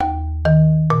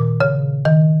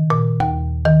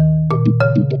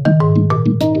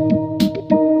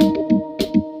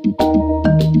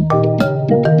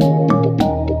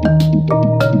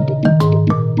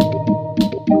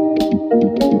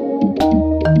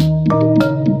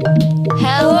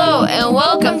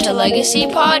to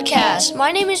LCA-Podcast.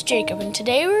 My name is Jacob, and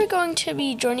today we're going to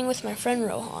be joining with my friend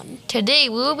Rohan. Today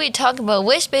we will be talking about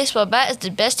which baseball bat is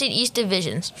the best in each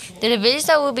divisions. The divisions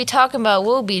that we'll be talking about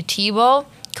will be T-ball,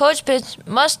 Coach Pitch,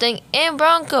 Mustang, and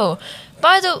Bronco.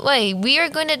 By the way, we are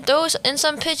going to throw in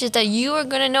some pitches that you are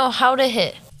going to know how to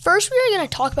hit. First, we are going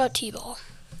to talk about T-ball.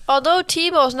 Although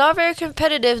T-ball is not very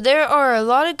competitive, there are a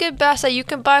lot of good bats that you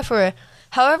can buy for it.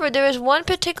 However, there is one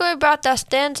particular bat that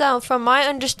stands out from my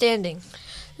understanding.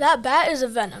 That bat is a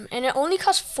Venom, and it only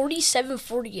costs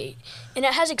 $47.48, and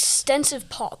it has extensive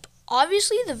pop.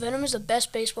 Obviously, the Venom is the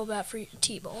best baseball bat for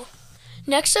T-ball.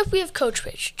 Next up, we have Coach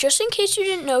Pitch. Just in case you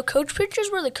didn't know, Coach Pitch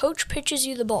is where the coach pitches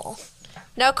you the ball.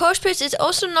 Now, Coach Pitch is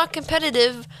also not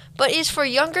competitive, but is for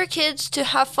younger kids to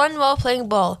have fun while playing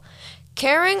ball.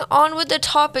 Carrying on with the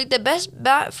topic, the best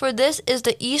bat for this is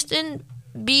the Easton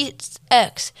Beats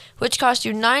X, which costs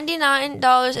you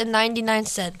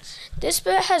 $99.99. This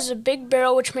bat has a big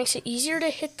barrel, which makes it easier to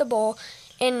hit the ball,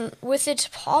 and with its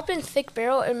pop and thick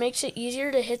barrel, it makes it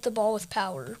easier to hit the ball with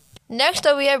power. Next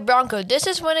up, we have Bronco. This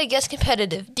is when it gets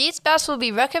competitive. These bats will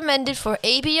be recommended for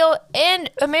ABL and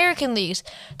American Leagues.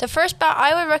 The first bat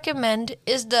I would recommend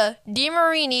is the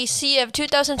DeMarini CF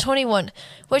 2021,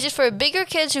 which is for bigger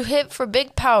kids who hit for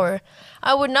big power.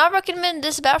 I would not recommend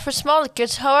this bat for smaller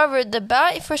kids. However, the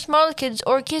bat for smaller kids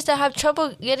or kids that have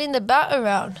trouble getting the bat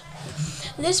around.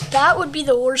 This bat would be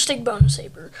the Warstick Bone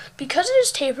Saber. Because it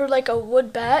is tapered like a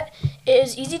wood bat, it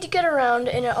is easy to get around,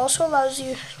 and it also allows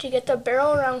you to get the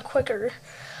barrel around quicker.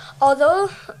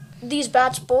 Although these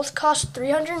bats both cost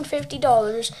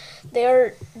 $350, they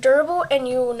are durable and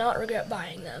you will not regret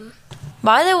buying them.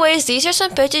 By the way, these are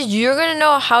some pitches you're going to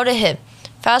know how to hit.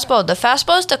 Fastball. The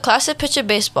fastball is the classic pitch of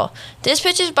baseball. This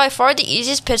pitch is by far the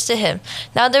easiest pitch to hit.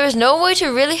 Now, there is no way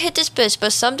to really hit this pitch,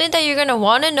 but something that you're going to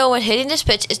want to know when hitting this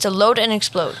pitch is to load and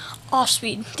explode.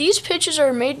 Off-speed. These pitches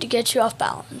are made to get you off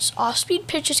balance. Off-speed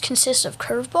pitches consist of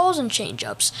curveballs and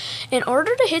changeups. In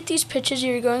order to hit these pitches,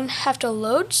 you're going to have to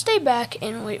load, stay back,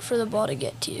 and wait for the ball to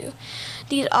get to you.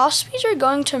 These off-speeds are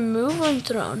going to move when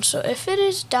thrown, so if it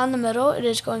is down the middle, it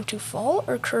is going to fall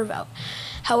or curve out.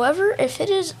 However, if it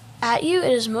is at you,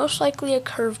 it is most likely a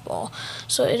curveball,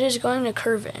 so it is going to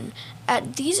curve in.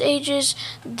 At these ages,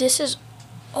 this is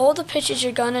all the pitches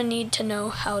you're going to need to know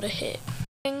how to hit.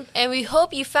 And we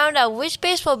hope you found out which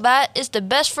baseball bat is the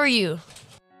best for you.